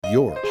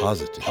your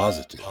positive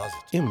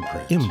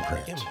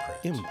imprint.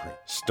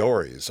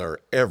 Stories are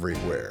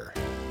everywhere.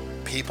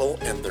 People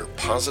and their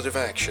positive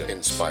action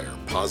inspire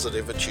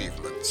positive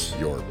achievements.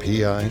 Your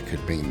PI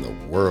could mean the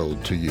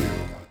world to you.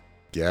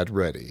 Get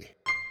ready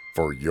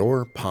for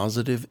your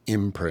positive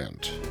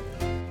imprint.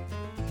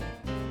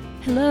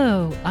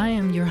 Hello, I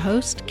am your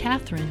host,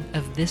 Catherine,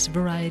 of this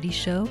variety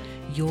show,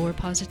 Your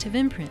Positive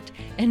Imprint.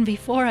 And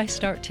before I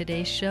start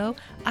today's show,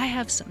 I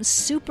have some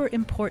super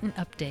important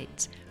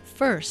updates.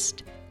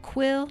 First,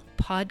 Quill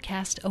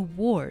Podcast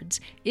Awards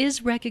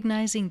is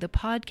recognizing the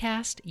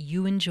podcast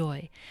you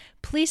enjoy.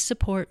 Please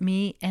support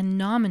me and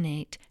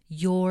nominate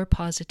Your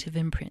Positive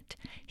Imprint.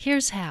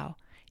 Here's how.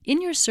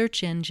 In your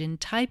search engine,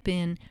 type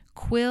in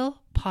Quill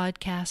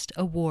Podcast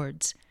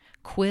Awards.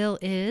 Quill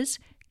is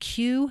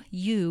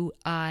Quill.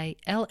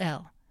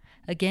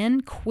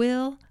 Again,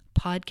 Quill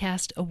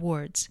Podcast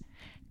Awards.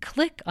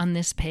 Click on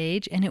this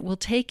page and it will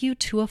take you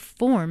to a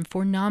form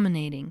for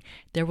nominating.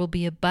 There will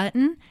be a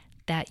button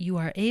that you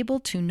are able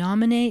to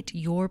nominate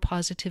your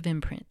positive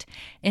imprint.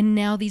 And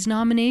now these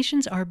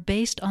nominations are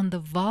based on the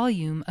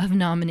volume of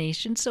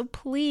nominations, so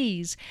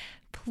please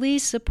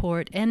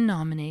support and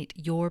nominate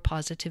your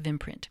positive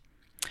imprint.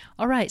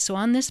 All right, so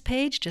on this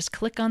page, just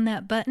click on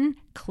that button,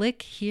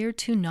 click here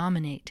to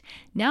nominate.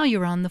 Now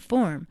you're on the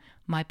form.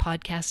 My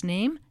podcast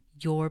name,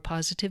 Your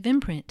Positive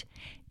Imprint.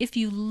 If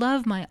you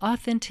love my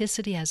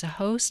authenticity as a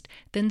host,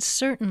 then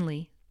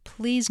certainly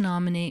please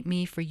nominate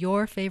me for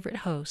your favorite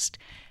host,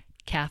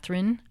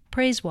 Catherine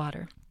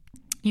Praisewater.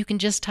 You can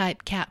just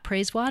type Cat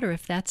Praisewater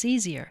if that's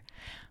easier.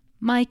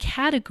 My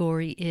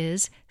category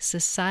is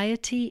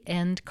Society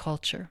and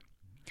Culture.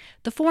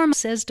 The form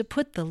says to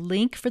put the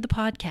link for the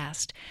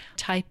podcast.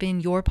 Type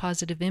in Your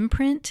Positive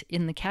Imprint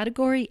in the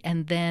category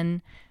and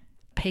then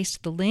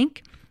paste the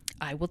link.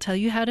 I will tell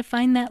you how to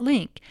find that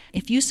link.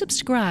 If you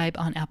subscribe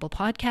on Apple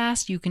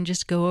Podcast, you can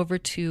just go over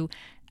to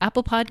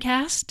Apple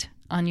Podcast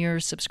on your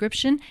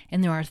subscription,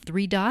 and there are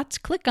 3 dots.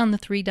 Click on the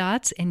 3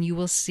 dots and you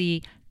will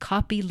see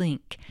copy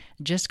link.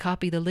 Just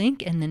copy the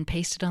link and then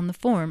paste it on the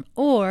form.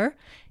 Or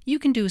you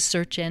can do a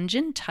search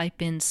engine,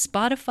 type in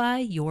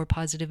Spotify, Your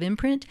Positive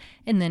Imprint,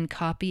 and then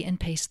copy and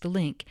paste the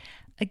link.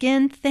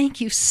 Again,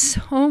 thank you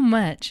so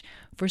much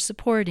for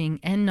supporting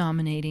and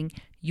nominating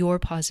Your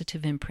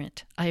Positive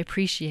Imprint. I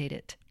appreciate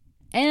it.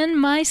 And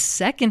my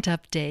second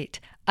update.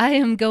 I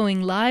am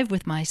going live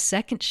with my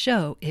second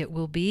show. It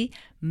will be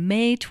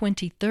May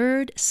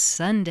 23rd,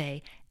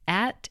 Sunday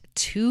at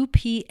 2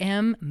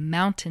 p.m.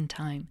 Mountain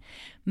Time.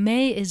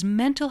 May is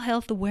Mental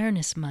Health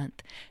Awareness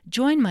Month.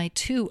 Join my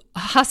 2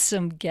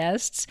 awesome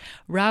guests,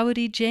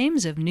 Rowdy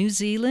James of New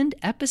Zealand,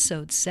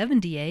 episode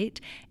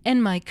 78,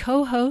 and my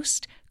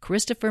co-host,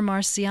 Christopher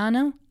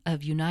Marciano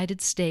of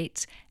United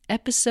States,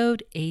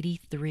 episode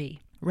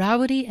 83.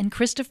 Rowdy and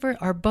Christopher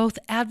are both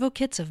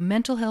advocates of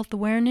mental health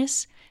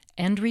awareness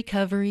and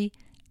recovery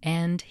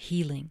and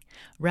healing.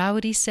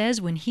 Rowdy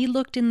says when he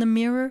looked in the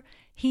mirror,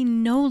 he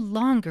no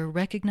longer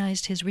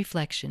recognized his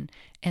reflection,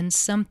 and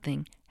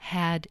something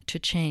had to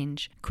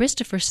change.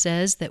 Christopher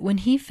says that when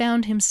he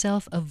found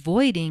himself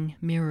avoiding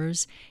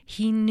mirrors,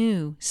 he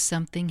knew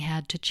something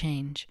had to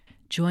change.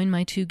 Join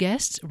my 2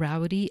 guests,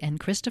 Rowdy and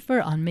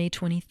Christopher, on May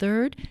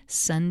 23rd,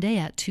 Sunday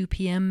at 2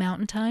 p.m.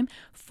 Mountain Time,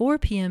 4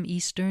 p.m.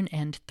 Eastern,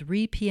 and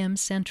 3 p.m.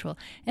 Central.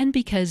 And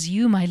because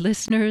you, my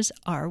listeners,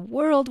 are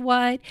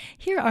worldwide,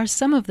 here are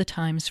some of the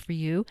times for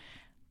you.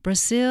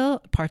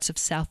 Brazil, parts of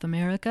South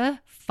America,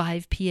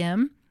 5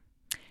 p.m.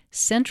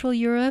 Central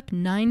Europe,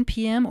 9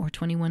 p.m. or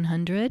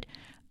 2100.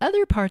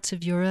 Other parts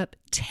of Europe,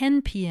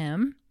 10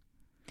 p.m.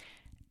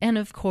 And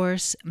of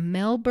course,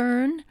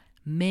 Melbourne,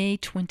 May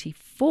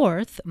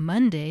 24th,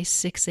 Monday,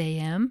 6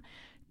 a.m.,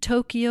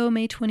 Tokyo,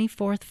 May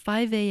 24th,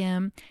 5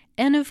 a.m.,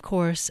 and of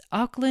course,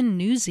 Auckland,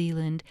 New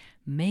Zealand,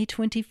 May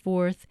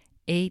 24th,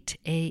 8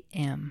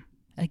 a.m.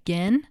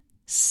 Again,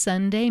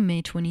 Sunday,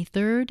 May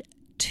 23rd,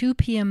 2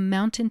 p.m.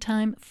 Mountain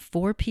Time,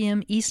 4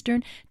 p.m.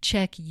 Eastern.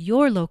 Check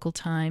your local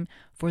time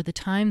for the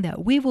time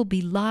that we will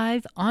be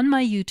live on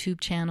my YouTube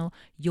channel,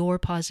 Your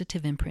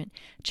Positive Imprint.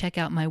 Check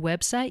out my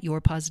website,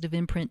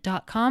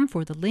 yourpositiveimprint.com,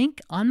 for the link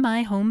on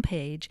my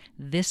homepage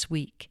this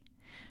week.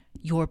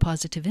 Your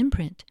Positive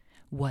Imprint.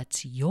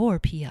 What's your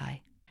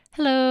PI?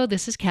 Hello,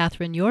 this is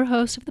Catherine, your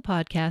host of the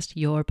podcast,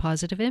 Your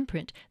Positive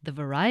Imprint, the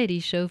variety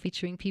show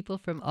featuring people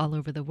from all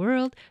over the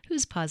world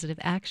whose positive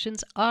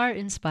actions are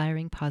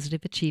inspiring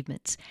positive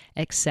achievements.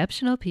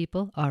 Exceptional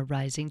people are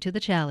rising to the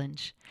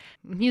challenge.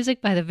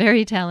 Music by the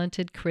very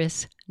talented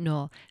Chris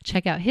Knoll.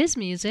 Check out his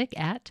music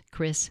at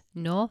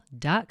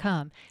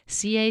chrisknoll.com.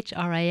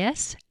 CHRISNOLE.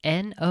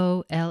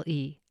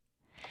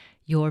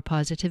 Your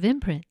Positive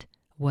Imprint.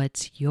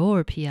 What's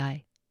your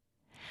PI?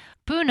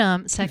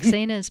 Poonam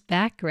Saxena's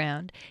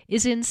background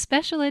is in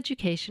special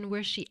education,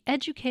 where she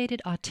educated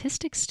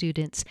autistic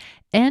students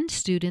and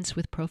students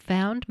with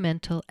profound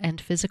mental and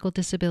physical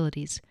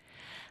disabilities.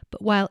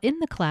 But while in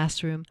the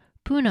classroom,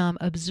 Poonam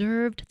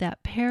observed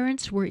that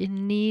parents were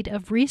in need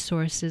of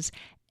resources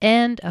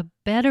and a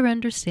better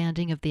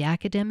understanding of the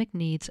academic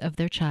needs of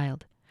their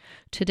child.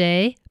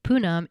 Today,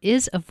 Poonam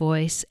is a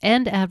voice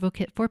and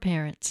advocate for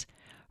parents.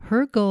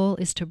 Her goal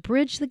is to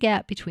bridge the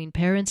gap between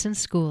parents and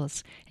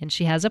schools, and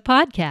she has a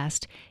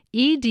podcast,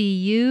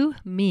 EDU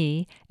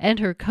Me, and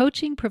her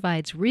coaching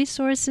provides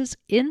resources,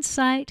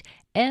 insight,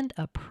 and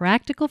a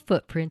practical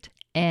footprint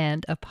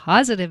and a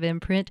positive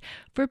imprint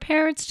for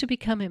parents to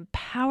become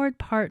empowered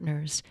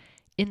partners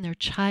in their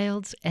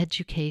child's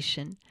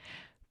education.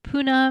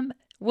 Poonam,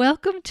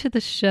 welcome to the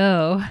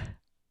show.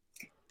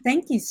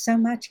 Thank you so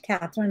much,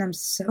 Catherine. I'm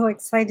so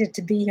excited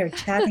to be here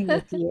chatting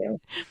with you.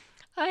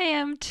 I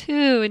am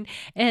too.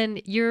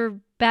 And your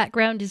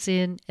background is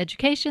in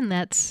education.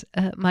 That's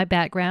my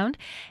background.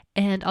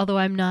 And although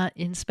I'm not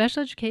in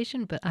special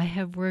education, but I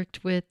have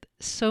worked with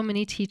so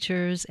many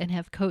teachers and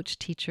have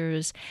coached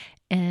teachers.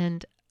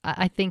 And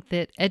I think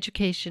that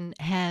education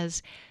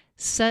has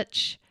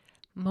such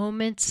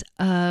moments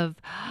of,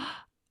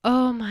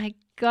 oh my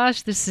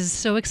gosh, this is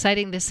so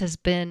exciting. This has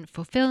been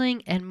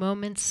fulfilling, and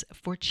moments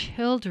for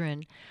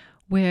children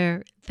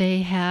where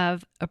they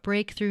have a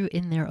breakthrough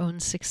in their own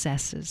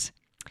successes.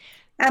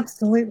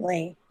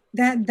 Absolutely.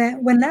 That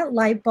when that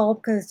light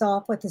bulb goes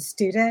off with a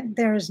student,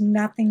 there is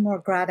nothing more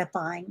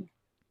gratifying.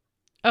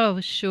 Oh,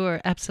 sure,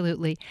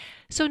 absolutely.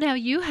 So now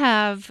you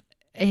have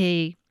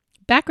a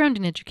background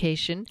in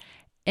education,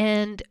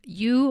 and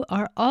you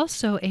are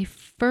also a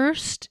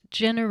first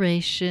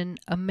generation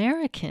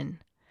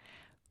American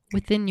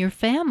within your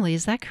family.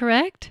 Is that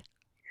correct?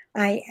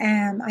 I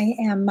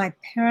am. My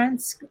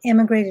parents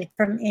immigrated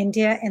from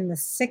India in the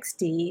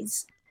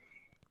 60s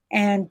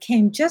and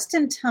came just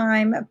in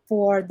time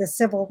for the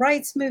civil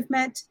rights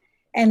movement.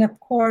 And of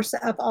course,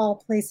 of all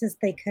places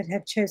they could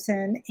have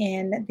chosen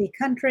in the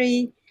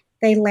country,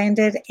 they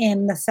landed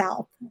in the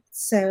South.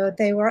 So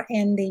they were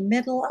in the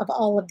middle of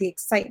all of the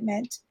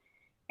excitement.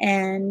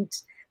 And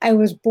I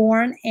was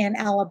born in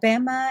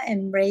Alabama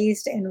and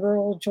raised in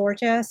rural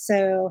Georgia.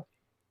 So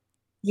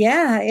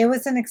yeah, it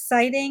was an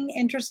exciting,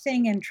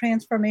 interesting, and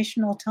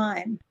transformational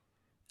time.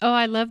 Oh,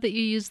 I love that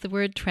you use the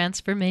word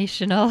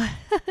transformational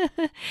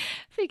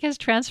because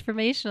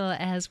transformational,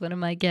 as one of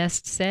my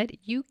guests said,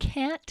 you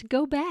can't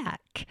go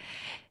back.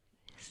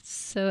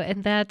 So,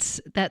 and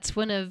that's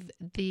one of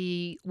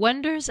the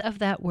wonders of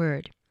that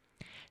word.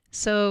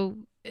 So,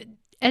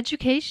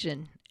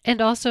 education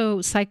and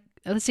also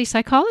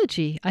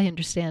psychology, I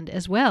understand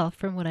as well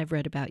from what I've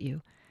read about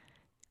you.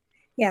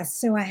 Yes,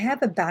 so I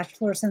have a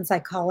bachelor's in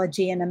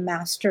psychology and a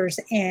master's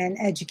in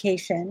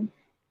education.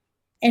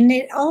 And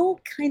it all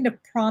kind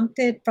of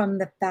prompted from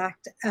the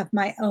fact of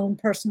my own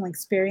personal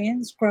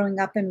experience growing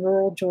up in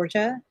rural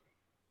Georgia.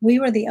 We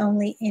were the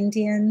only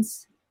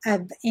Indians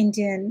of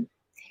Indian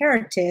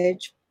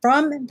heritage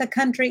from the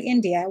country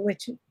India,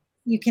 which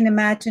you can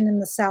imagine in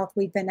the South,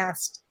 we've been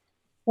asked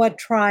what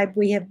tribe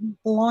we have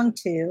belonged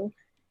to.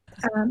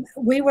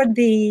 We were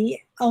the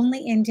only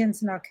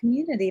Indians in our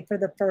community for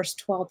the first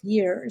 12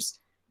 years.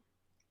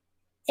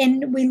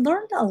 And we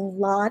learned a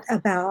lot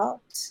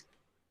about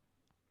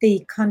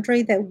the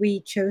country that we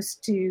chose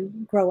to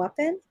grow up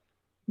in,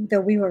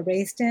 that we were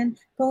raised in,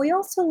 but we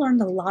also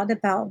learned a lot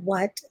about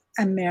what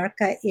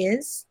America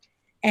is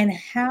and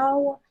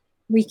how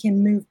we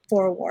can move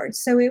forward.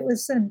 So it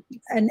was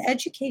an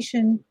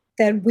education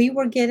that we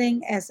were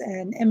getting as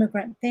an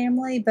immigrant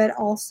family, but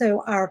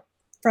also our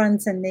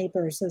friends and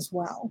neighbors as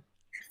well.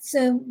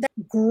 So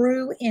that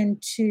grew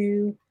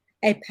into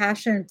a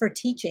passion for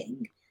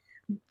teaching.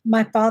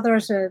 My father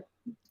is a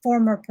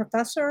former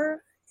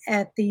professor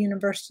at the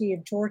University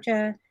of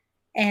Georgia,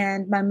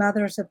 and my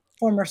mother's a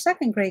former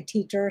second grade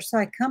teacher. So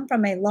I come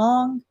from a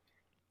long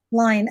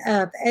line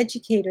of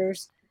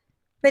educators,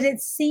 but it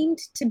seemed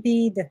to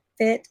be the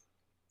fit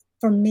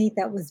for me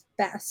that was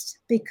best,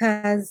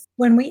 because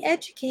when we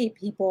educate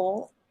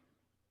people,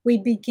 we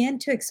begin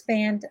to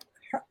expand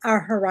our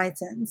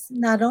horizons,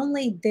 not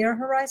only their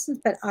horizons,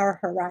 but our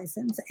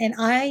horizons. And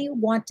I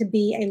want to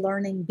be a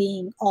learning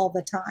being all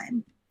the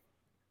time.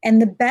 And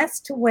the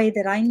best way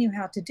that I knew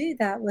how to do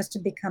that was to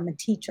become a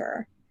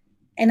teacher.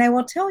 And I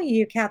will tell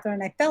you,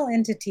 Catherine, I fell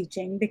into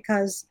teaching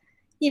because,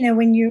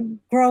 when you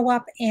grow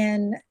up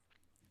in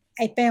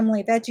a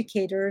family of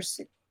educators,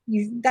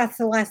 that's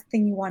the last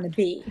thing you want to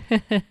be.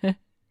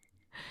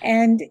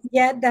 And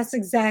yet that's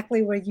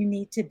exactly where you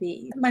need to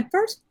be. My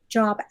first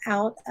job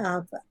out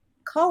of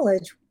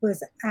college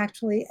was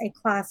actually a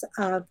class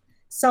of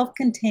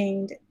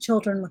self-contained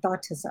children with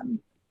autism.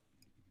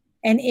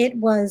 And it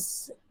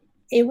was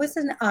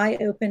an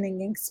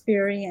eye-opening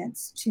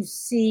experience to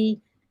see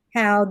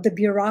how the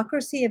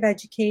bureaucracy of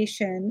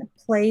education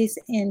plays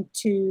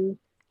into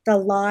the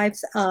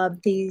lives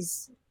of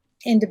these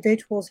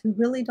individuals who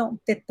really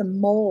don't fit the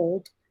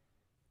mold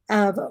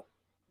of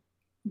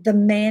the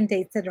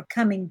mandates that are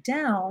coming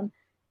down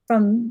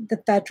from the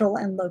federal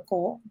and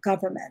local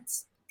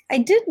governments. I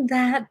did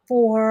that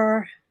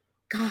for,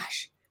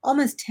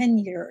 almost 10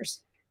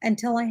 years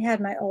until I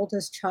had my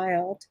oldest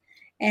child,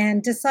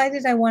 and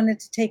decided I wanted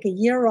to take a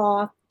year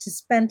off to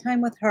spend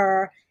time with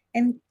her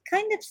and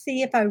kind of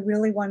see if I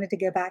really wanted to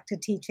go back to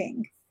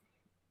teaching.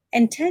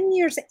 And 10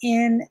 years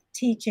in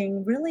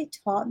teaching really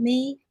taught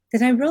me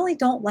that I really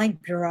don't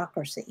like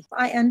bureaucracy.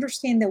 I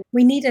understand that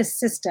we need a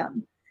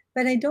system,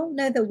 but I don't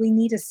know that we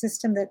need a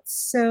system that's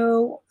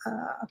so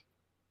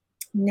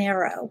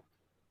narrow,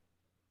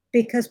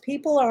 because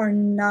people are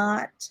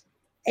not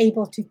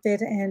able to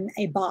fit in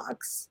a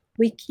box.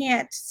 We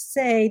can't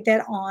say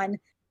that on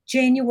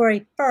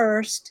January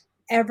 1st,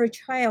 every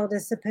child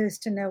is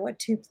supposed to know what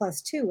 2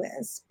 plus 2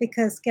 is,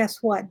 because guess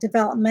what?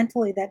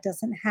 Developmentally, that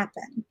doesn't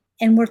happen.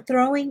 And we're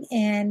throwing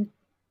in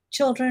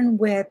children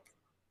with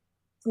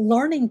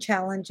learning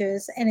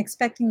challenges and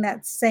expecting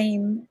that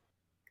same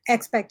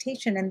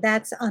expectation, and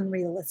that's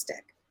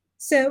unrealistic.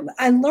 So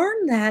I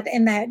learned that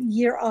in that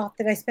year off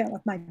that I spent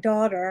with my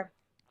daughter,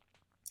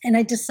 and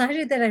I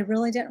decided that I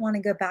really didn't want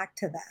to go back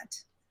to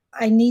that.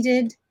 I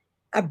needed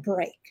a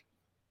break.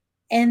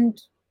 And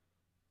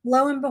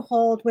lo and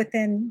behold,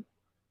 within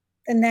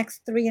the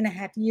next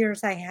 3.5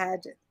 years, I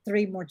had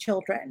 3 more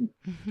children.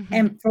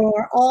 And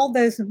for all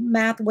those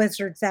math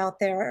wizards out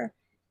there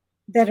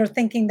that are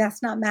thinking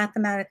that's not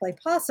mathematically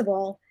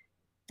possible,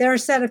 there are a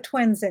set of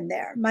twins in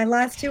there. My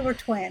last 2 were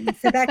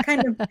twins. So that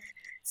kind of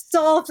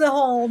solved the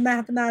whole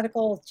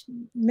mathematical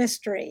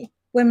mystery.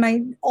 When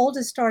my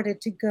oldest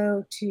started to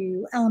go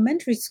to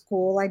elementary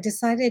school, I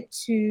decided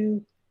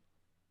to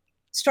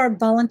start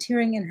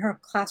volunteering in her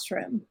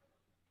classroom.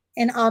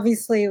 And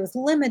obviously it was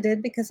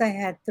limited because I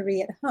had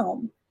 3 at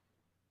home.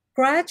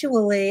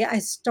 Gradually, I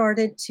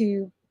started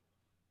to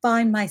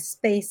find my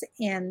space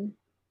in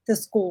the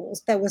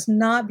schools that was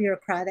not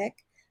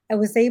bureaucratic. I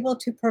was able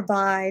to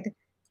provide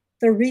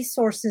the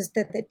resources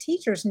that the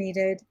teachers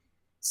needed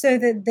so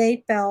that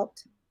they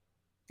felt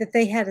that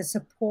they had a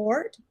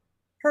support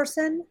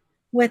person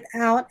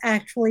without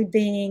actually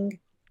being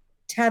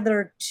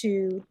tethered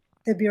to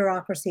the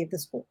bureaucracy of the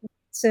school.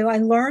 So I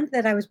learned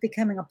that I was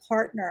becoming a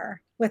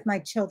partner with my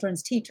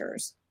children's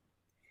teachers.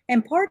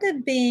 And part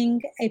of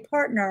being a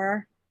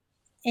partner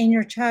in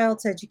your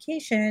child's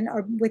education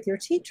or with your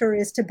teacher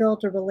is to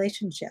build a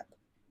relationship.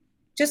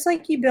 Just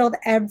like you build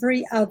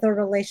every other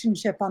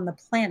relationship on the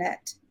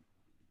planet,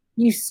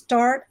 you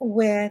start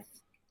with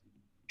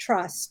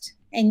trust,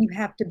 and you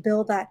have to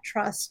build that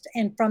trust.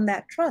 And from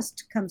that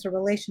trust comes a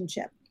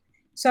relationship.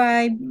 So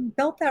I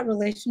built that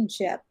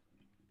relationship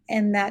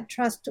and that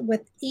trust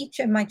with each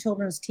of my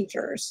children's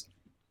teachers.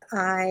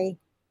 I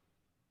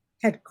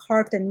had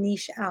carved a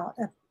niche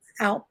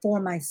out for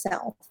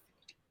myself.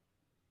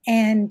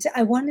 And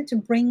I wanted to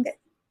bring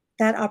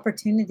that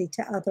opportunity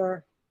to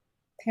other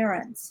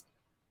parents.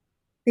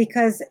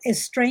 Because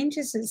as strange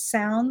as it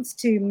sounds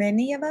to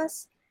many of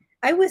us,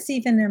 I was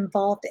even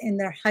involved in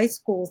their high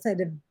schools at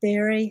a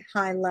very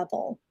high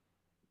level.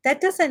 That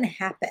doesn't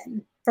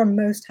happen for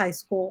most high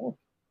school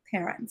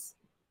parents,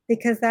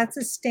 because that's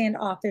a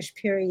standoffish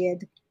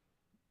period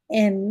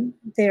in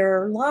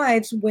their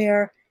lives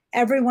where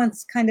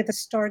everyone's kind of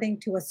starting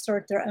to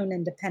assert their own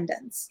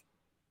independence.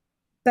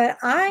 But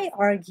I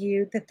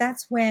argue that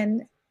that's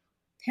when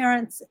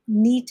parents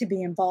need to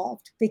be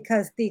involved,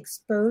 because the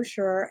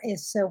exposure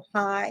is so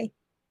high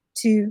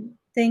to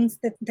things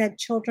that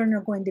children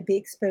are going to be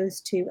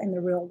exposed to in the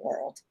real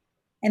world.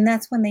 And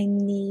that's when they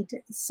need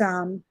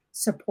some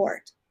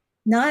support,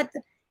 not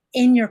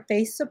in your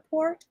face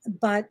support,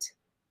 but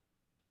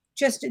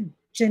just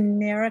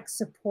generic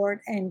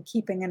support and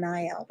keeping an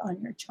eye out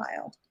on your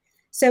child.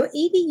 So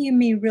EDU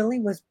Me really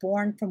was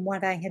born from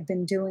what I had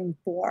been doing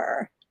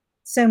for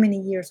so many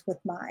years with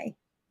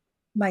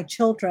my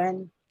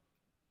children.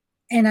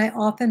 And I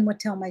often would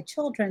tell my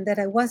children that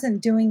I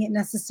wasn't doing it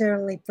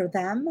necessarily for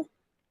them,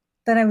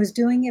 but I was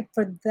doing it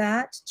for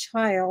that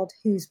child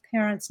whose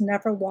parents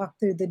never walked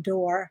through the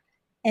door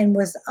and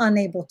was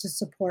unable to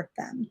support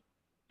them.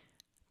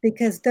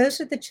 Because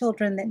those are the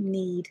children that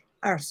need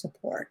our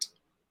support.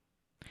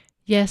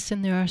 Yes,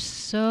 and there are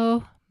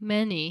so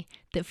many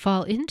that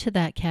fall into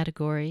that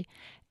category.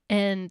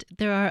 And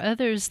there are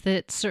others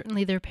that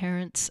certainly their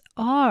parents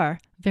are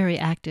very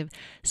active.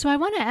 So I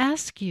want to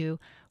ask you,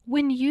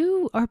 when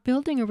you are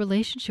building a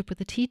relationship with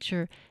a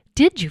teacher,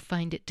 did you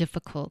find it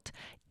difficult?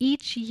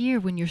 Each year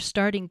when you're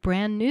starting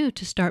brand new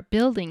to start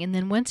building, and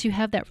then once you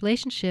have that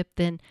relationship,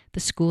 then the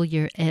school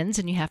year ends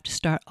and you have to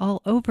start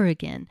all over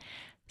again.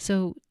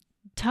 So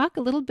talk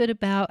a little bit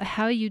about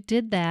how you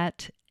did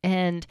that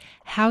and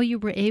how you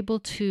were able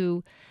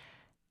to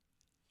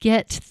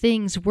get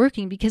things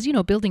working, because,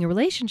 building a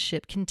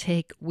relationship can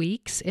take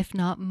weeks, if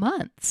not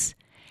months.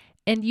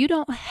 And you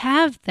don't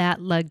have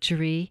that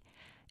luxury,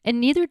 and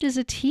neither does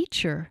a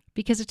teacher,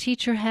 because a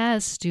teacher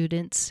has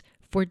students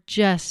for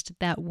just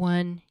that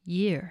 1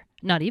 year,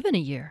 not even a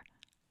year.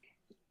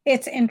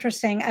 It's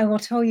interesting. I will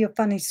tell you a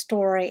funny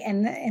story.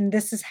 And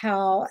this is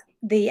how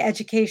the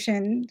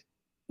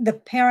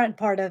parent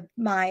part of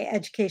my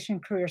education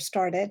career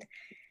started.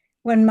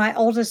 When my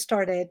oldest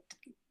started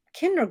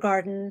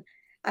kindergarten,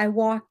 I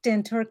walked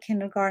into her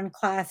kindergarten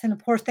class, and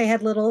of course they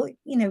had little,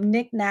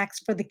 knickknacks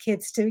for the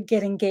kids to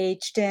get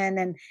engaged in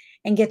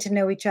and get to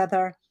know each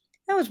other.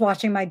 I was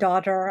watching my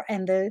daughter,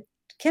 and the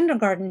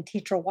kindergarten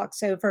teacher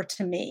walks over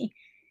to me,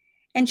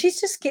 and she's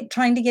just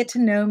trying to get to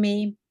know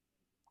me,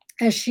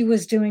 as she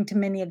was doing to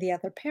many of the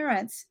other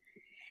parents.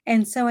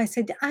 And so I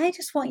said, I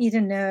just want you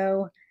to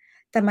know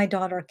that my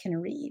daughter can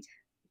read.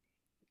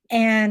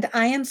 And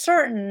I am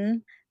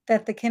certain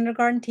that the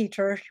kindergarten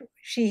teacher,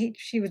 she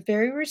was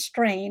very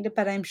restrained,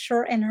 but I'm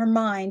sure in her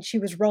mind she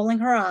was rolling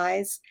her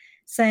eyes,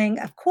 saying,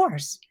 "Of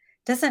course,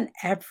 doesn't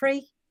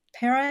every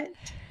parent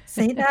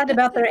say that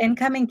about their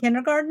incoming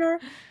kindergartner?"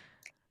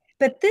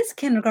 But this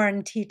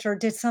kindergarten teacher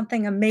did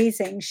something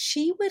amazing.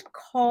 She would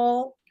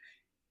call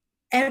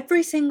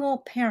every single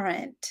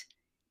parent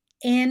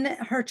in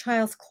her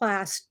child's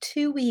class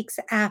 2 weeks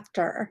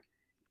after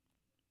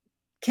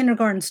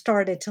kindergarten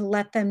started to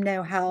let them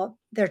know how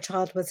their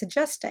child was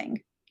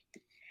adjusting.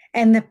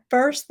 And the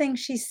first thing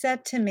she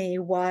said to me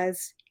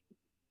was,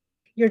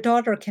 "Your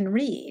daughter can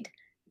read."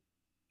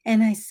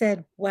 And I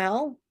said,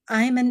 "Well,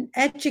 I'm an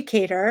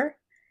educator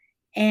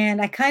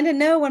and I kind of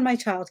know when my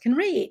child can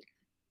read."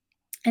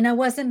 And I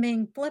wasn't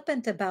being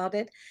flippant about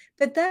it,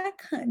 but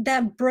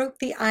that broke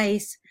the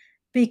ice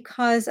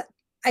because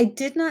I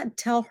did not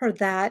tell her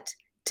that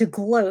to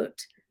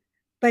gloat,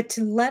 but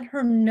to let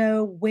her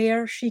know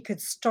where she could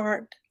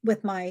start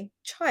with my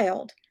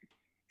child.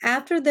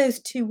 After those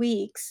 2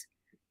 weeks,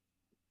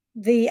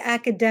 the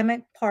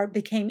academic part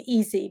became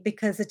easy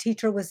because the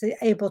teacher was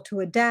able to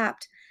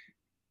adapt.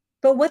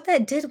 But what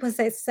that did was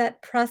it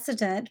set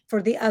precedent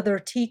for the other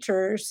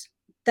teachers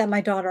that my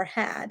daughter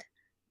had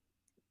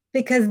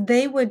because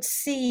they would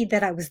see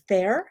that I was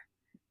there,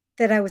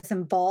 that I was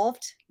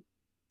involved,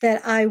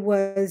 that I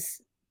was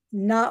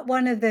not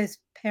one of those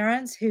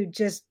parents who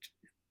just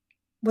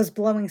was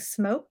blowing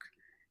smoke.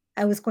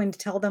 I was going to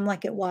tell them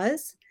like it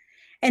was.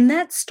 And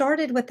that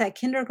started with that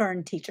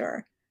kindergarten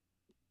teacher.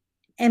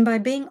 And by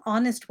being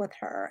honest with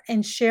her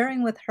and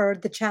sharing with her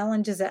the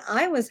challenges that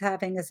I was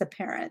having as a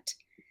parent.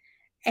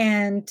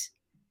 And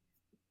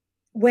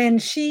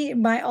when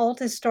my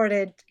oldest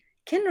started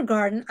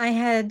kindergarten, I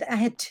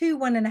had 2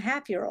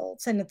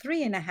 1.5-year-olds and a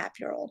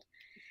 3.5-year-old.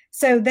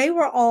 So they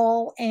were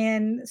all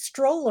in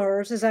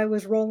strollers as I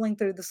was rolling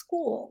through the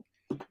school.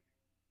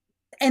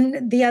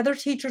 And the other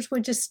teachers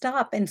would just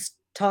stop and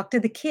talk to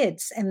the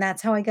kids, and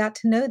that's how I got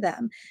to know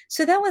them.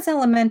 So that was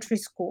elementary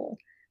school.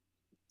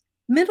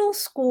 Middle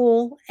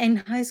school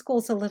and high school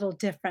is a little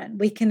different.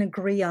 We can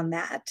agree on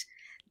that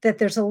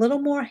there's a little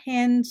more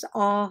hands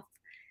off,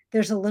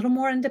 there's a little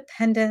more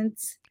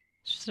independence.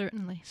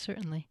 Certainly,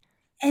 certainly.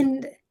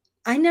 And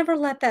I never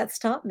let that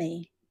stop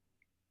me.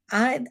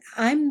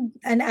 I'm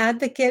an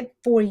advocate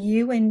for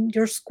you and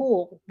your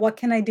school. What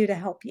can I do to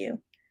help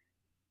you?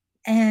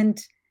 And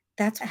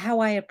that's how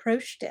I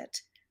approached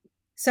it.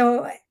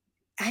 So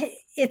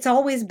it's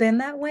always been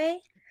that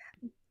way.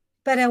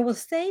 But I will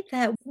say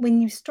that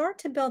when you start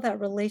to build that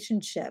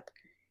relationship,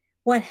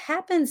 what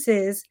happens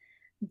is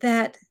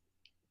that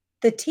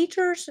the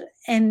teachers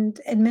and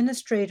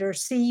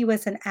administrators see you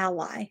as an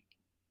ally.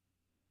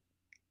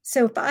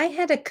 So if I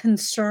had a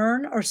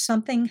concern or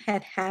something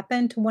had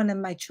happened to one of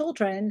my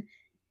children,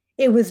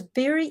 it was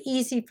very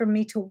easy for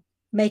me to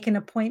make an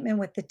appointment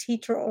with the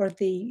teacher or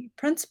the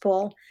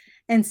principal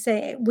and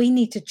say, "We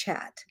need to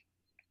chat."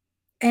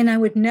 And I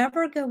would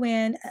never go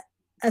in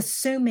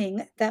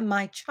assuming that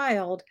my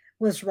child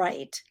was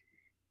right.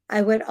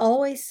 I would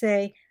always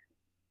say,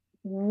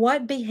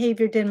 "What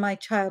behavior did my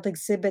child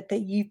exhibit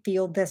that you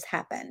feel this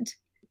happened?"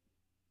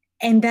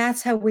 And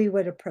that's how we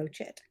would approach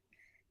it.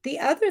 The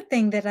other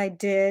thing that I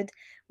did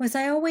was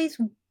I always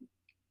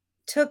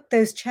took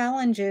those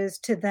challenges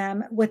to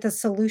them with a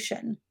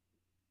solution.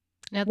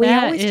 Now We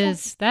that always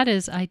is that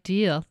is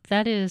ideal.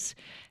 That is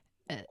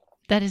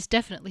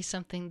definitely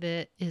something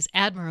that is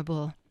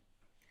admirable.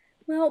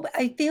 Well,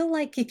 I feel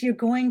like if you're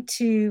going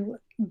to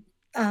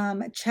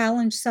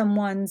challenge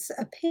someone's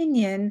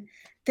opinion,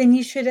 then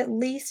you should at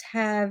least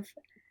have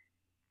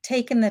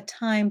taken the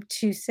time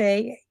to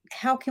say,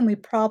 how can we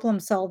problem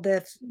solve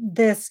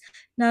this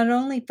not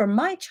only for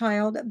my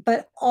child,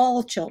 but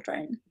all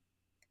children?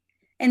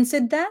 And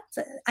so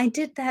I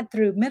did that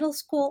through middle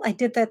school. I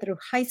did that through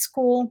high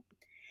school.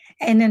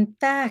 And in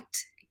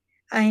fact,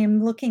 I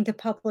am looking to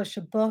publish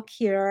a book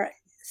here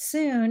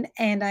soon.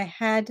 And I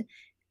had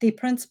the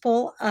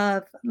principal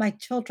of my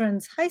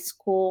children's high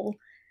school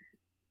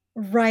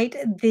write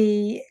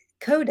the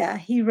coda.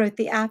 He wrote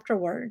the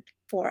afterword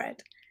for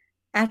it.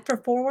 After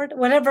forward,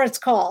 whatever it's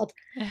called.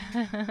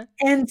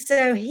 And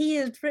so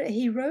he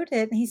wrote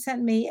it and he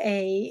sent me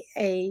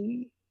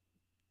a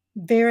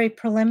very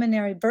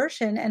preliminary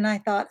version. And I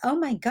thought, oh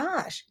my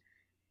gosh,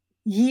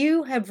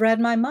 you have read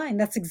my mind.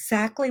 That's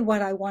exactly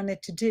what I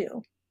wanted to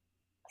do.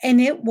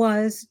 And it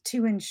was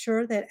to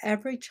ensure that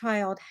every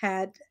child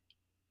had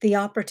the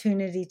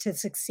opportunity to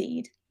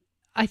succeed.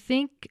 I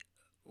think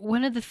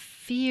one of the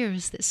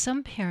fears that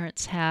some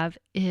parents have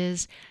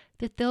is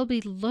that they'll be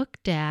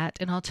looked at,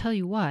 and I'll tell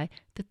you why,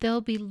 that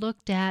they'll be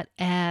looked at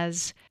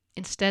as,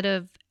 instead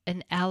of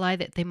an ally,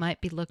 that they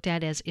might be looked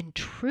at as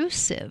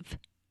intrusive.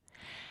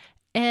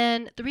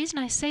 And the reason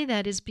I say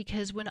that is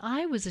because when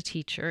I was a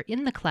teacher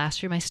in the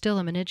classroom, I still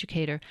am an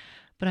educator,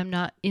 but I'm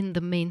not in the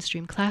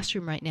mainstream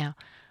classroom right now.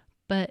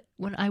 But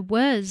when I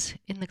was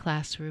in the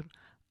classroom,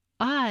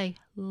 I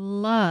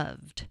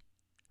loved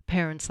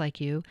parents like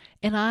you,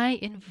 and I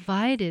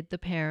invited the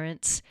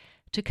parents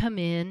to come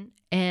in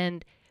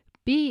and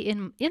be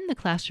in the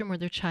classroom where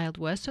their child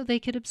was, so they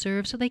could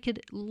observe, so they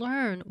could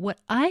learn what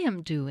I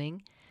am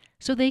doing,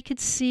 so they could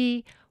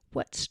see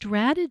what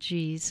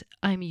strategies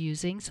I'm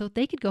using, so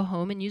they could go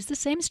home and use the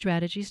same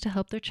strategies to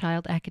help their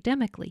child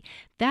academically.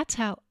 That's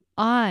how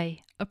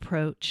I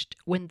approached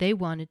when they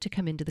wanted to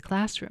come into the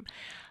classroom.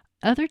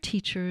 Other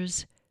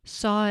teachers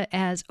saw it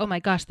as, oh my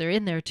gosh, they're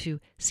in there to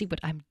see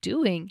what I'm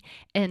doing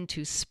and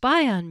to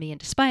spy on me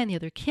and to spy on the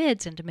other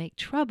kids and to make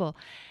trouble.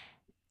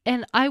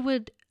 And I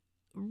would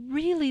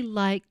really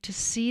like to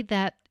see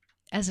that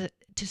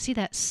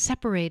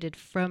separated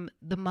from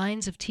the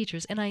minds of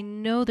teachers. And I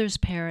know there's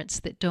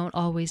parents that don't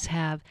always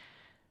have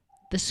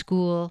the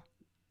school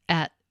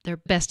at their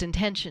best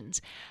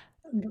intentions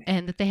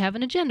and that they have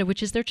an agenda,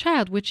 which is their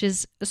child, which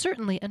is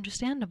certainly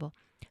understandable.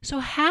 So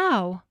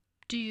how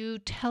do you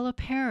tell a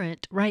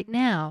parent right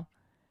now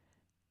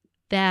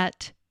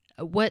that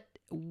what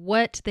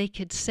they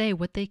could say,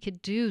 what they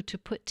could do to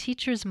put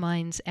teachers'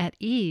 minds at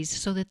ease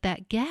so that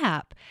that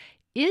gap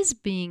is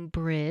being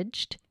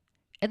bridged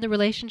and the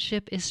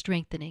relationship is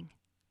strengthening?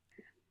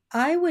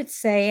 I would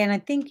say, and I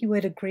think you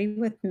would agree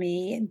with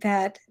me,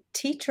 that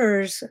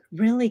teachers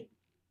really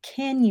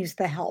can use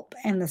the help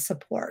and the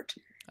support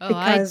Oh,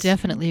 I because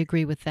definitely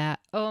agree with that.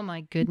 Oh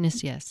my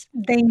goodness, yes.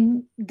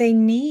 they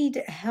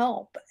need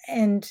help,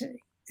 and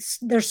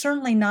they're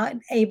certainly not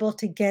able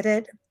to get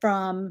it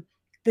from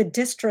the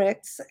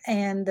districts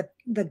and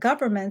the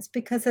governments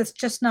because it's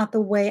just not the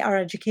way our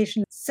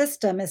education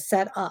system is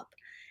set up.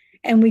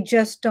 And we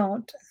just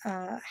don't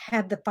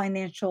have the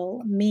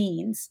financial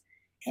means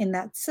in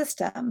that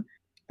system.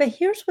 But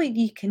here's what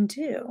you can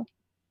do.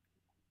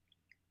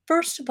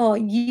 First of all,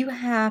 you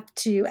have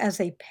to, as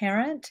a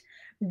parent,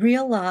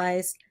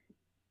 realize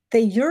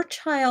that your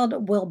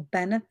child will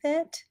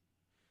benefit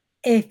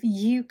if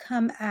you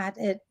come at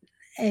it,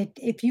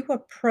 if you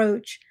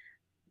approach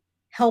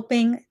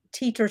helping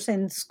teachers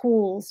in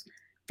schools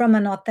from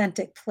an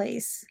authentic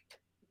place.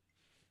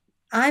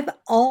 I've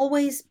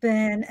always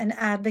been an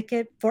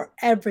advocate for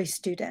every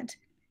student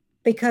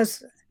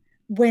because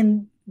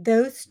when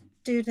those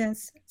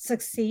students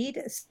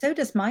succeed, so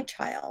does my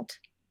child,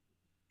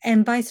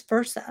 and vice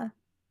versa.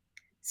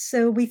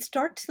 So we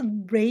start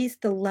to raise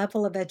the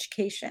level of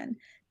education.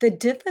 The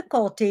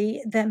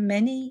difficulty that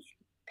many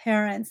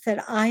parents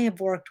that I have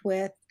worked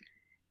with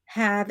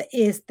have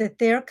is that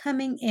they're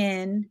coming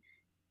in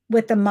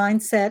with the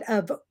mindset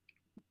of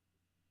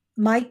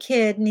my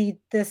kid needs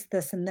this,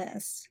 this, and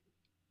this.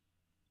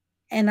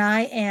 And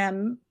I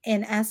am,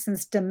 in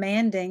essence,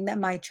 demanding that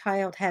my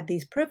child have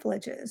these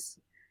privileges.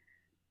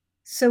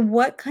 So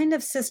what kind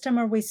of system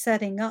are we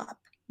setting up?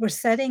 We're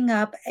setting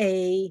up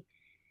a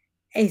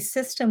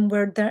system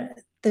where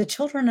the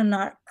children are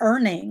not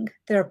earning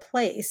their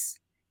place.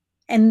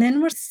 And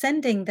then we're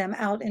sending them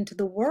out into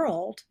the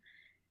world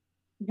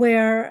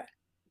where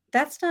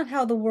that's not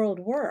how the world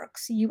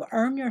works. You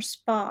earn your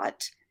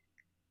spot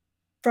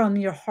from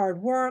your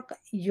hard work,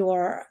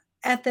 your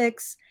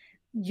ethics,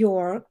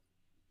 your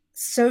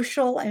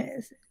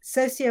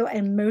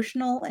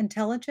socio-emotional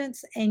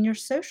intelligence, and your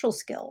social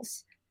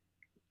skills.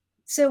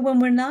 So when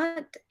we're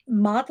not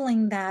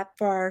modeling that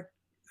for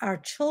our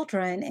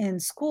children in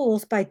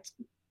schools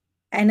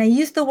and I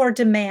use the word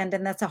demand,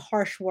 and that's a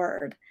harsh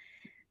word.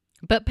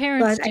 But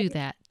parents do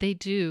that. They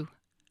do.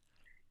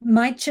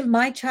 My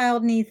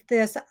child needs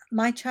this.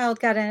 My child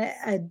got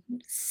a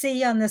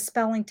C on the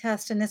spelling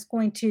test, and it's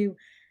going to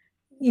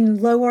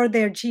lower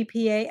their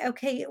GPA.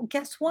 Okay,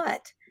 guess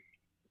what?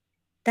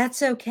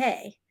 That's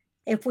okay.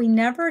 If we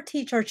never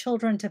teach our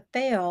children to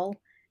fail,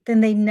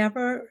 then they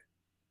never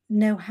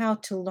know how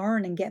to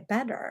learn and get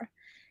better.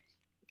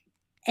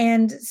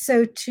 And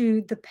so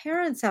to the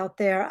parents out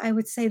there, I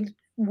would say,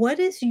 what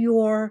is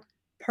your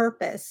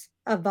purpose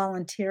of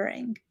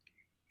volunteering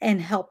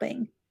and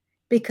helping?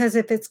 Because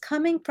if it's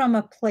coming from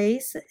a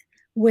place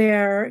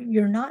where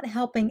you're not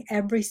helping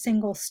every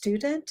single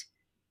student,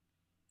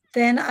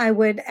 then I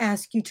would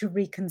ask you to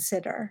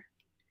reconsider.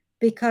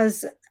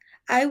 Because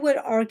I would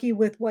argue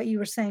with what you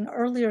were saying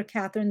earlier,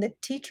 Catherine,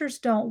 that teachers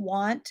don't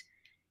want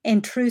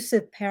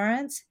intrusive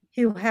parents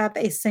who have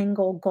a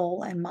single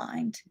goal in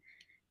mind.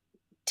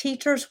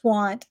 Teachers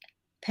want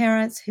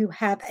parents who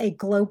have a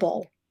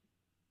global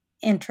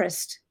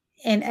interest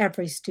in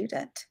every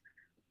student.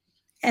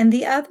 And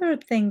the other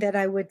thing that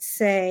I would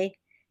say,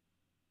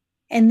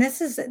 and this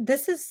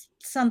is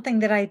something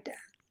that I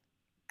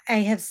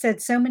have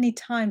said so many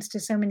times to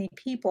so many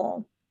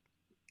people,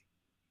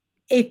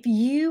 if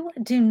you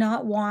do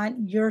not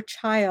want your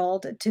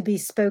child to be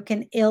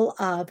spoken ill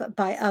of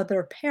by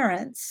other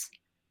parents,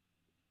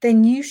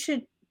 then you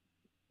should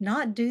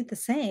not do the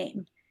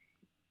same.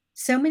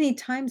 So many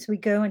times we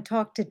go and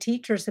talk to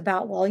teachers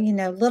about, well,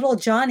 little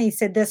Johnny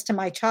said this to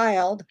my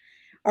child,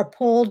 or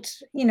pulled,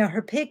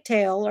 her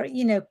pigtail, or,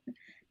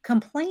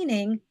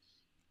 complaining,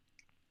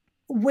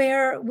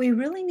 where we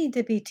really need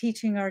to be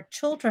teaching our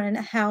children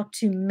how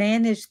to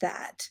manage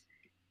that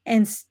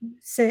and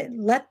say,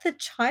 let the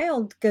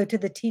child go to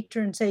the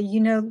teacher and say,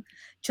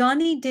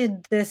 Johnny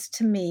did this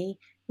to me.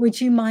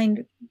 Would you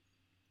mind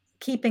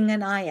keeping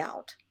an eye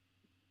out?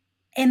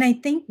 And I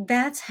think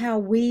that's how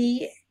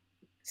we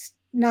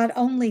not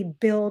only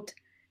build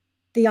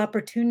the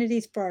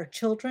opportunities for our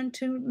children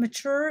to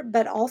mature,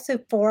 but also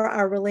for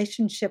our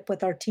relationship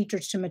with our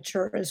teachers to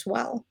mature as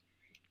well.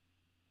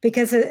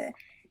 Because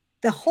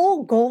the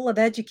whole goal of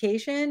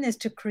education is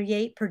to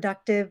create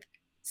productive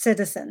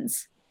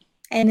citizens.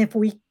 And if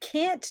we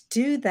can't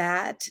do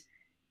that,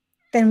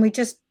 then we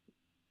just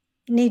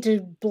need to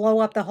blow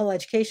up the whole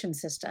education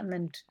system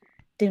and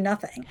do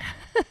nothing.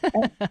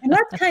 And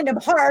that's kind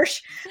of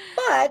harsh,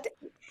 but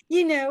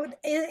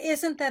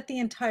isn't that the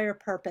entire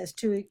purpose,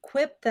 to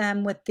equip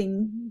them with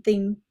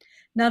the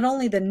not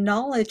only the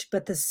knowledge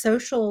but the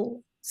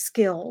social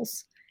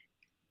skills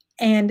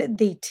and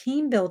the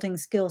team building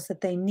skills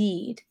that they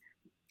need?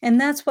 And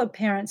that's what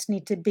parents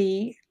need to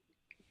be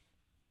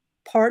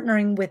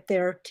partnering with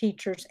their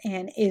teachers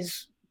and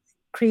is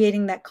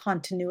creating that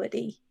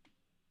continuity.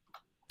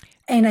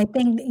 And I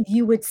think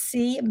you would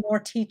see more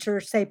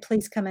teachers say,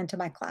 please come into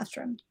my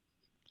classroom.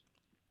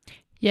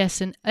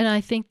 Yes, and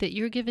I think that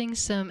you're giving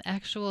some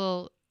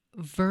actual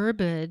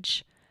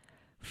verbiage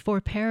for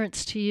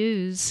parents to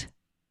use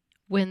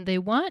when they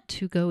want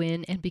to go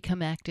in and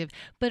become active,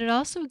 but it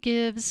also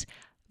gives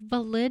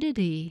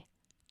validity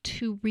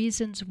to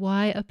reasons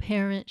why a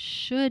parent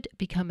should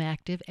become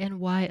active and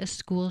why a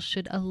school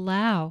should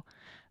allow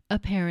a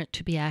parent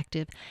to be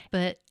active.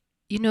 But,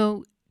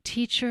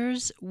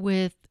 teachers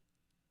with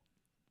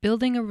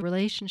building a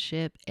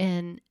relationship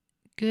and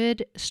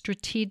good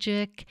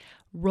strategic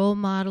role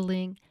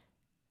modeling,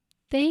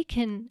 they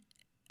can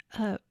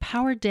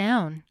power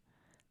down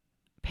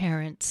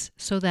parents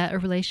so that a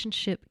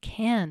relationship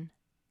can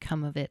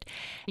come of it.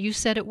 You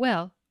said it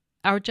well.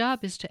 Our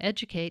job is to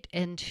educate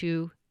and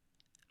to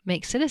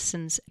make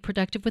citizens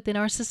productive within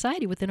our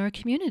society, within our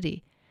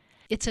community.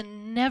 It's a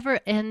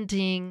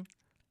never-ending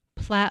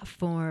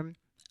platform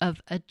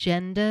of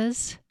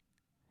agendas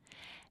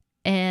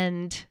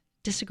and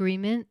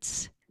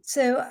disagreements.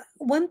 So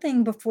one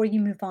thing before you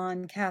move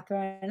on,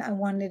 Catherine, I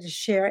wanted to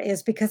share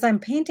is, because I'm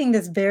painting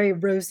this very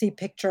rosy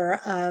picture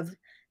of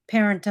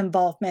parent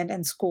involvement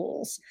in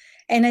schools.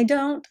 And I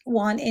don't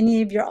want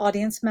any of your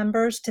audience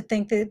members to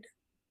think that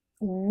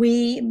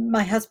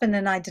my husband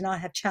and I, do not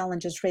have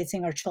challenges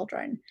raising our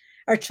children.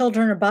 Our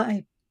children are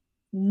by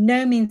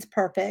no means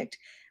perfect.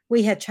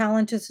 We had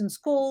challenges in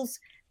schools.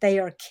 They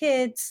are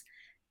kids.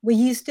 We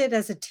used it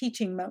as a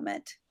teaching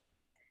moment.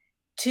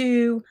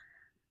 To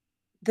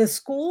the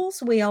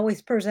schools, we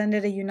always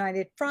presented a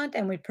united front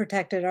and we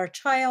protected our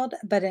child,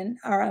 but in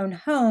our own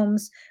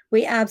homes,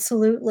 we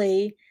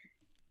absolutely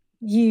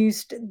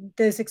used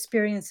those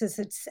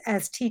experiences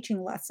as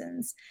teaching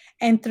lessons.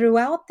 And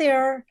throughout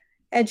their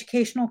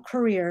educational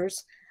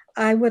careers,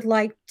 I would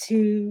like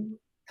to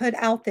put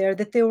out there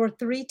that there were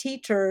 3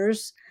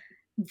 teachers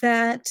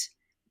that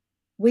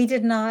we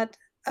did not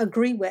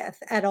agree with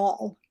at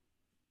all.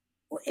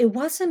 It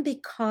wasn't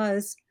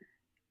because,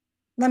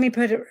 let me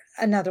put it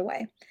another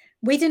way.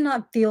 We did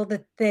not feel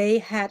that they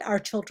had our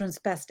children's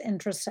best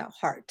interests at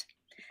heart.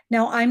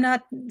 Now, I'm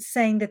not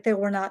saying that there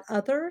were not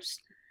others,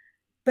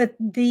 but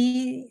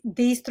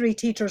these 3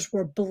 teachers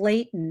were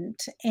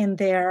blatant in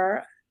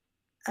their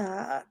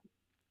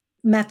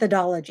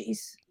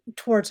methodologies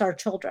towards our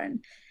children.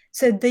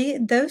 So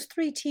those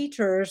 3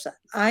 teachers,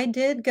 I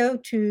did go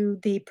to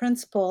the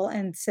principal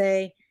and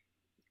say,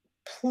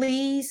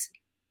 please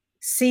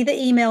see the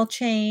email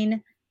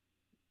chain.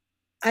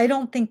 I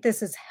don't think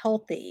this is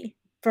healthy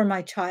for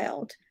my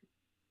child.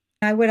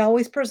 I would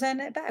always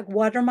present it back.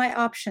 What are my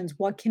options?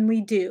 What can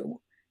we do?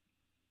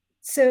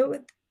 So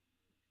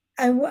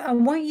I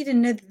want you to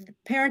know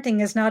that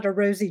parenting is not a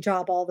rosy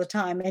job all the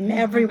time, and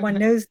everyone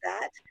knows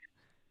that.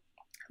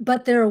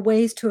 But there are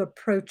ways to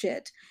approach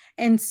it.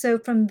 And so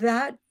from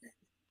that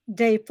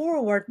day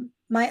forward,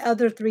 my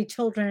other 3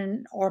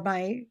 children, or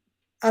my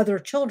other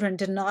children,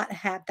 did not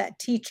have that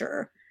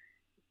teacher.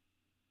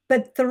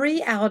 But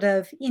 3 out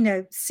of,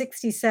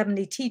 60,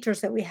 70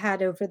 teachers that we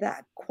had over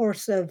that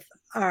course of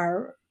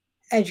our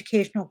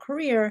educational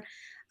career,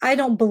 I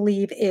don't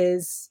believe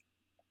is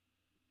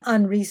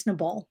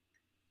unreasonable.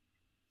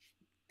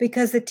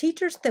 Because the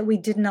teachers that we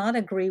did not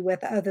agree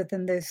with, other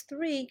than those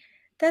 3,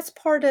 that's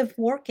part of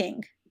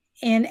working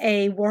in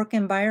a work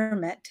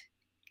environment.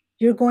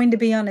 You're going to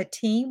be on a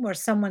team where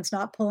someone's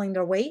not pulling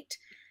their weight,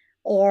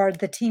 or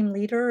the team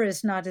leader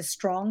is not as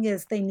strong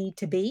as they need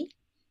to be.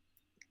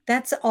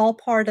 That's all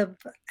part of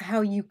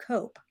how you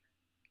cope.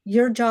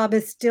 Your job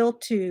is still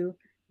to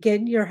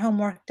get your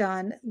homework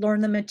done,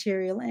 learn the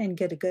material, and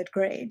get a good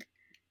grade.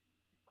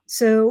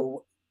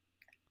 So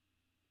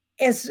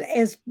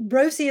as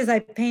rosy as I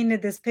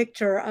painted this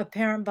picture of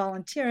parent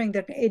volunteering,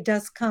 that it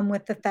does come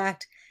with the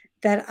fact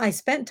that I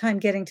spent time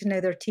getting to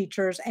know their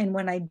teachers. And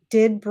when I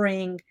did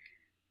bring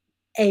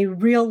a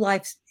real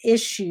life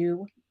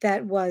issue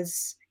that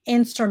was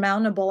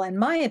insurmountable, in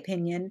my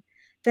opinion,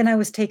 then I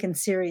was taken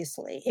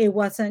seriously. It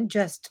wasn't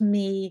just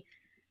me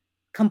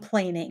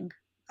complaining.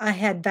 I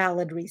had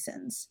valid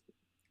reasons.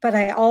 But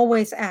I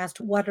always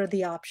asked, what are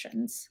the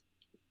options?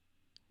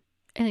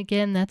 And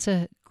again, that's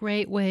a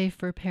great way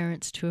for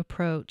parents to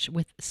approach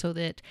so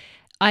that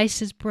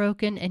ice is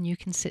broken and you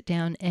can sit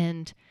down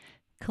and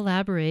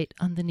collaborate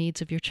on the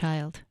needs of your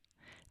child.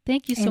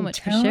 Thank you so And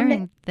much for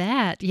sharing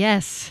that.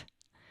 Yes.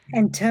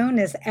 And tone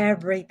is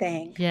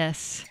everything.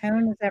 Yes.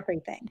 Tone is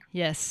everything.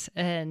 Yes.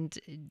 And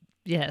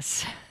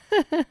yes.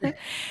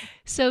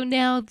 So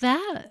now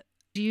that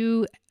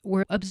you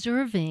were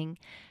observing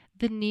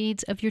the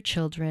needs of your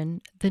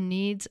children, the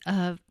needs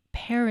of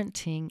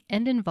parenting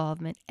and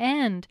involvement,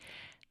 and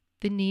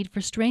the need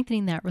for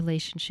strengthening that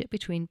relationship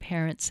between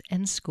parents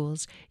and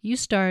schools, you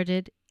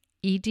started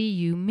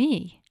EDU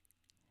Me.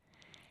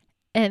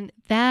 And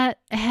that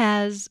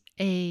has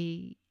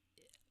a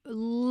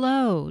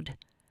load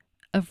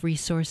of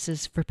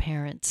resources for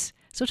parents.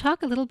 So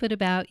talk a little bit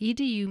about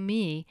EDU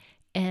Me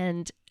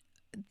and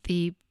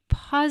the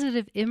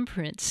positive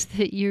imprints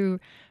that you're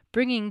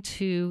bringing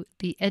to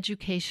the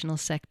educational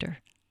sector.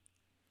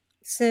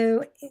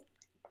 So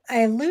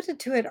I alluded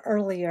to it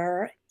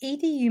earlier.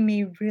 EDU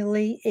Me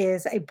really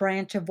is a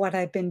branch of what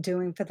I've been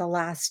doing for the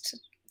last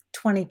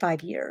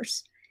 25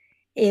 years.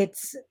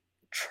 It's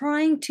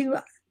trying to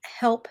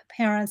help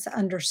parents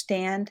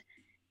understand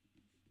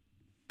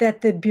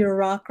that the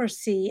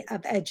bureaucracy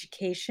of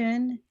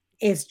education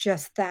is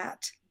just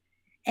that.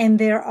 And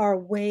there are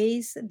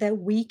ways that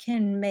we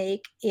can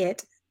make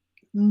it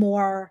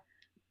more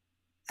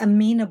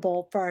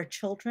amenable for our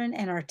children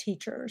and our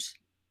teachers.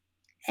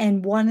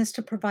 And one is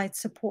to provide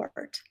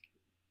support.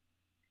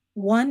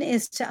 One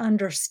is to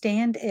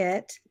understand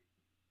it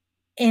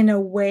in a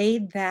way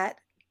that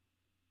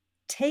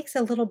takes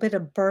a little bit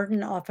of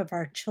burden off of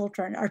our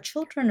children. Our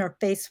children are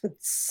faced with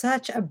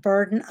such a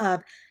burden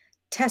of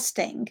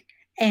testing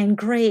and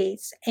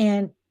grades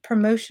and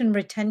promotion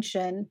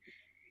retention.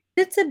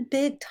 It's a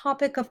big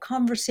topic of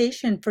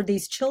conversation for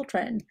these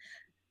children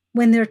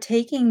when they're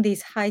taking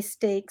these high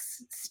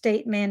stakes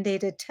state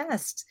mandated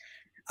tests.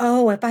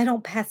 Oh, if I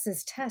don't pass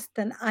this test,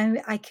 then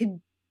I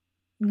could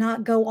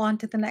not go on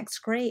to the next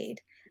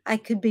grade. I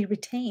could be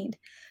retained.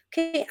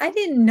 Okay, I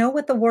didn't know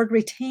what the word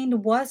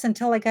retained was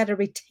until I got a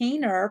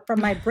retainer from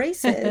my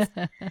braces.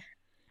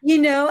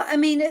 I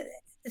mean,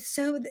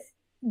 so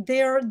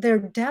their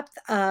depth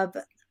of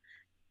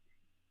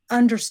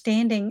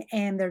understanding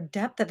and their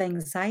depth of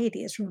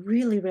anxiety is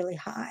really, really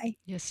high.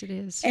 Yes, it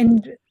is.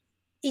 And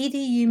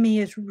EDU Me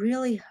is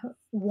really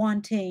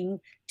wanting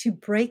to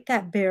break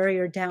that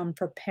barrier down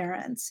for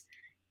parents,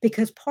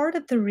 because part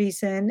of the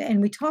reason,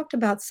 and we talked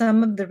about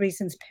some of the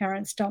reasons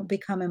parents don't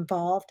become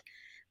involved,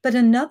 but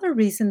another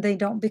reason they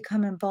don't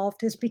become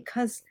involved is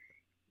because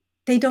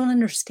they don't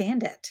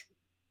understand it.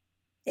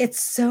 It's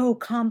so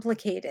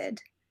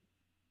complicated.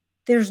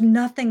 There's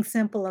nothing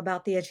simple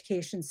about the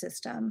education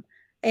system.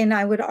 And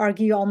I would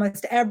argue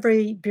almost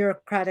every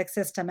bureaucratic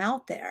system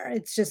out there.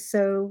 It's just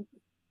so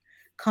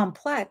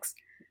complex.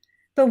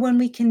 But when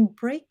we can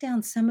break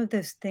down some of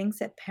those things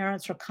that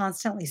parents are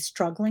constantly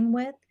struggling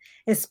with,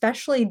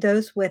 especially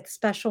those with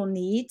special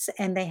needs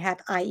and they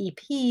have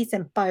IEPs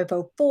and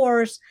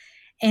 504s,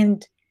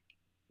 and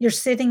you're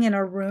sitting in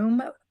a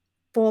room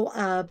full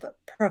of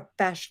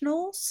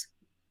professionals,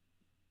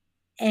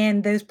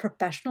 and those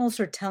professionals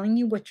are telling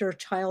you what your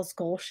child's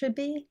goal should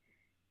be,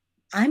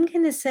 I'm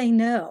going to say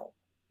no.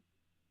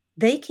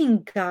 They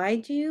can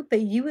guide you,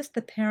 but you as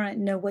the parent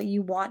know what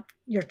you want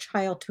your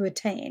child to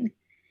attain.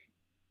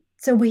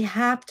 So we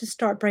have to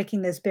start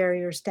breaking those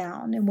barriers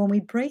down. And when we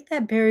break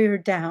that barrier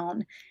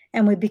down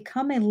and we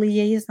become a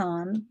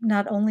liaison,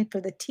 not only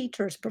for the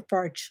teachers, but for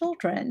our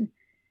children,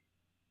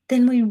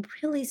 then we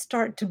really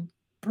start to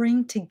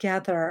bring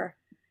together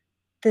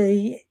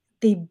the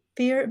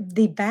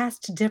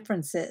vast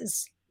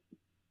differences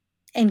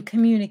in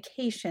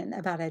communication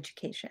about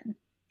education.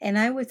 And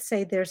I would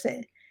say there's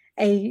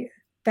a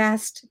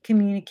vast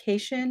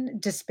communication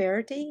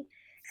disparity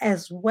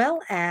as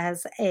well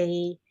as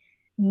a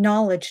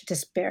knowledge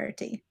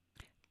disparity.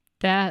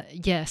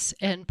 Yes,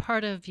 and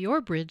part of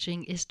your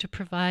bridging is to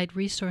provide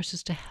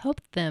resources to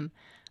help them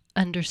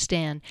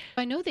understand.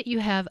 I know that you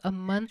have a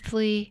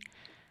monthly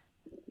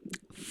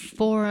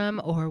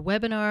forum or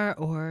webinar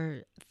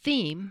or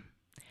theme,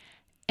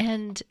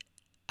 and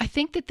I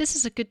think that this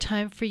is a good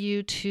time for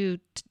you to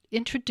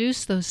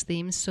introduce those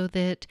themes so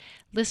that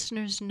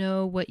listeners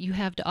know what you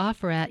have to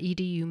offer at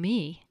EDU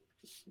Me.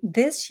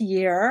 This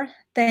year,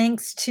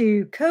 thanks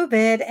to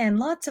COVID and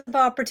lots of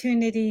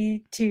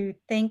opportunity to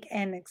think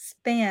and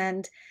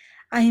expand,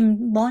 I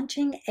am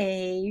launching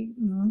a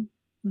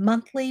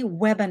monthly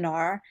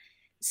webinar.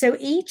 So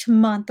each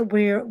month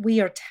we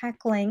are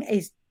tackling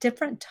a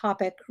different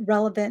topic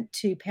relevant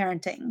to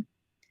parenting.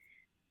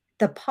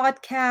 The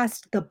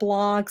podcast, the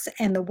blogs,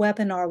 and the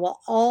webinar will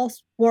all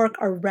work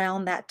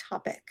around that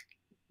topic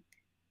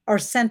or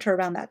center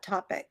around that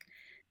topic.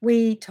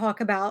 We talk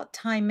about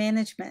time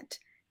management.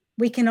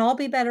 We can all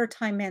be better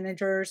time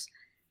managers.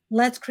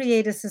 Let's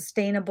create a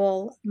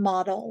sustainable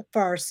model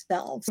for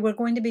ourselves. We're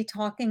going to be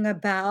talking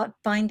about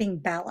finding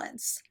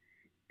balance.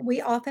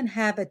 We often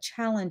have a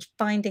challenge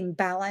finding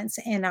balance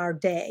in our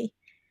day.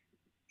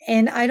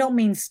 And I don't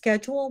mean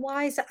schedule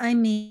wise, I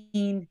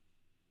mean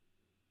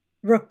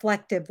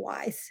reflective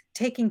wise,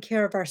 taking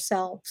care of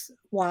ourselves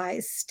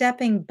wise,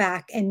 stepping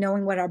back and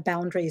knowing what our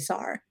boundaries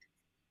are.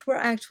 We're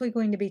actually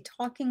going to be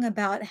talking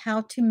about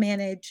how to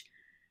manage,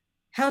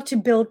 how to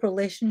build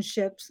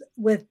relationships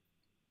with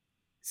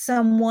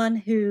someone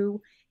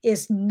who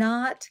is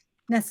not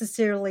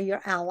necessarily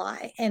your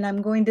ally. And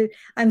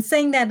I'm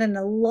saying that in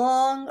a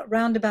long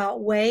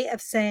roundabout way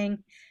of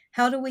saying,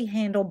 how do we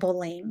handle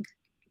bullying?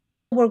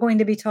 We're going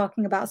to be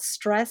talking about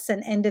stress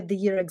and end of the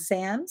year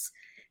exams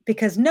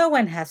because no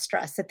one has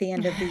stress at the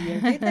end of the year,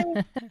 do they?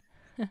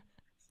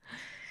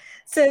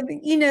 So,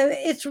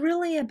 it's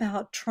really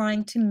about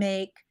trying to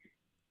make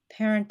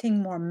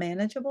parenting more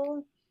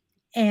manageable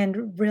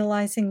and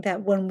realizing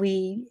that when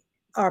we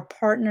are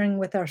partnering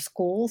with our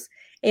schools,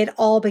 it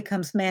all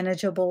becomes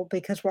manageable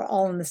because we're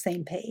all on the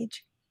same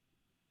page.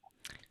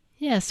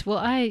 Yes, well,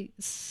 I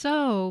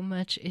so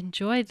much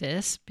enjoy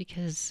this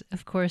because,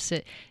 of course,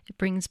 it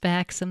brings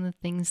back some of the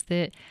things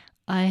that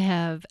I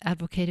have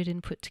advocated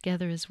and put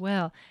together as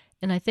well.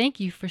 And I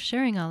thank you for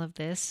sharing all of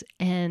this.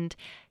 And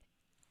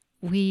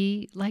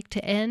we like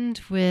to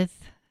end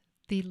with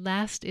the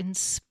last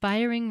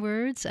inspiring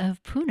words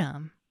of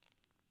Poonam.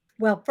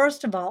 Well,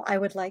 first of all, I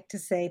would like to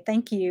say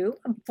thank you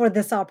for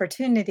this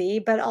opportunity,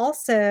 but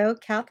also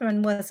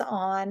Catherine was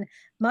on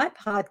my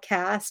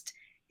podcast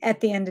at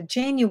the end of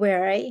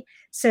January.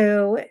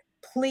 So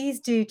please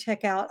do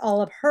check out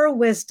all of her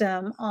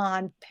wisdom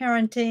on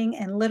parenting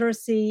and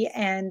literacy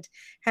and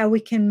how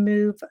we can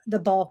move the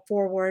ball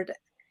forward.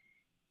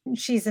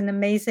 She's an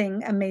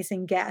amazing,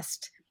 amazing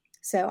guest.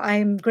 So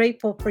I'm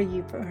grateful for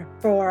you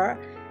for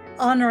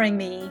honoring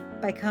me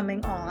by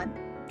coming on.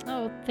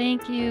 Oh,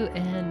 thank you,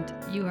 and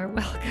you are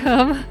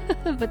welcome.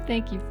 But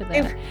thank you for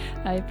that.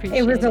 I appreciate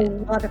it. It was a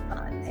lot of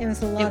fun. It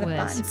was a lot of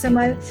fun. So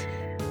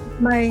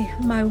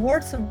my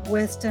words of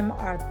wisdom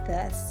are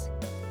this: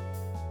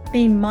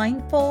 be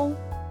mindful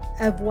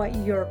of what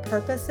your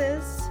purpose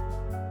is,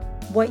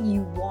 what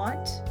you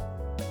want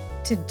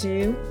to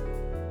do,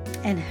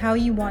 and how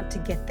you want to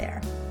get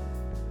there.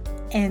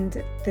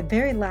 And the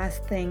very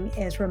last thing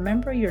is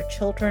remember your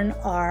children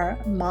are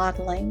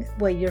modeling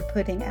what you're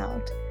putting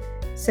out.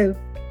 So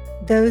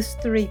those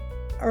 3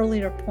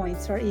 earlier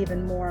points are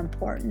even more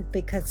important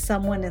because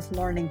someone is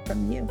learning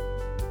from you.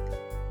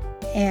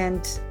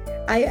 And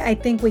I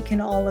think we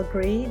can all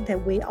agree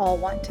that we all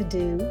want to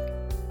do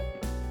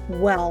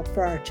well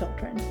for our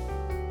children.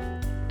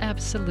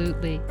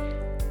 Absolutely.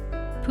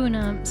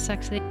 Poonam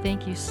Saxay,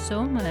 thank you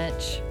so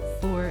much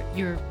for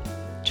your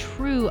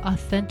true,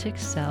 authentic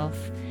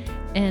self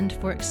and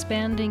for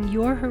expanding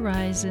your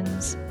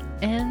horizons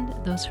and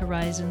those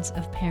horizons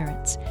of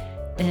parents.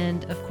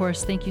 And of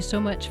course, thank you so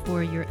much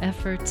for your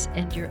efforts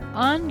and your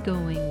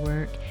ongoing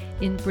work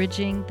in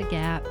bridging the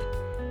gap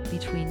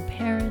between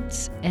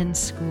parents and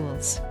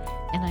schools.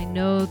 And I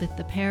know that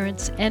the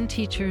parents and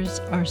teachers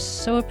are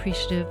so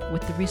appreciative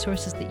with the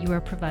resources that you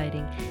are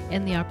providing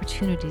and the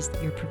opportunities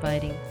that you're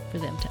providing for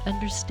them to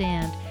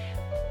understand,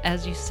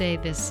 as you say,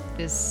 this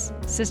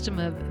system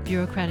of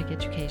bureaucratic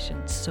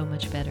education so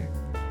much better.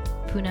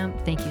 Poonam,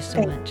 thank you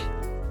so much.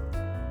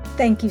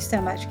 Thank you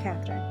so much,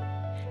 Catherine.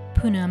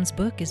 Poonam's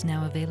book is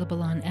now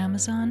available on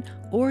Amazon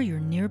or your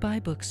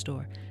nearby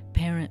bookstore.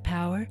 Parent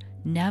Power,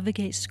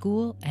 Navigate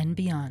School and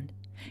Beyond.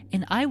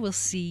 And I will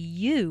see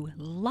you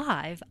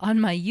live on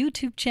my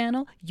YouTube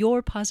channel,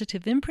 Your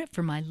Positive Imprint,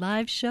 for my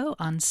live show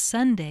on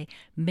Sunday,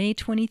 May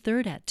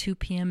 23rd at 2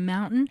 p.m.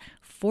 Mountain,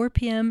 4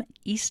 p.m.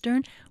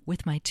 Eastern,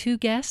 with my 2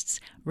 guests,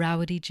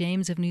 Rawati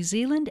James of New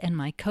Zealand and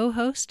my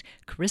co-host,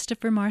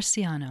 Christopher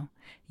Marciano.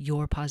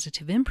 Your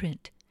Positive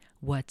Imprint.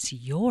 What's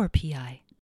your PI?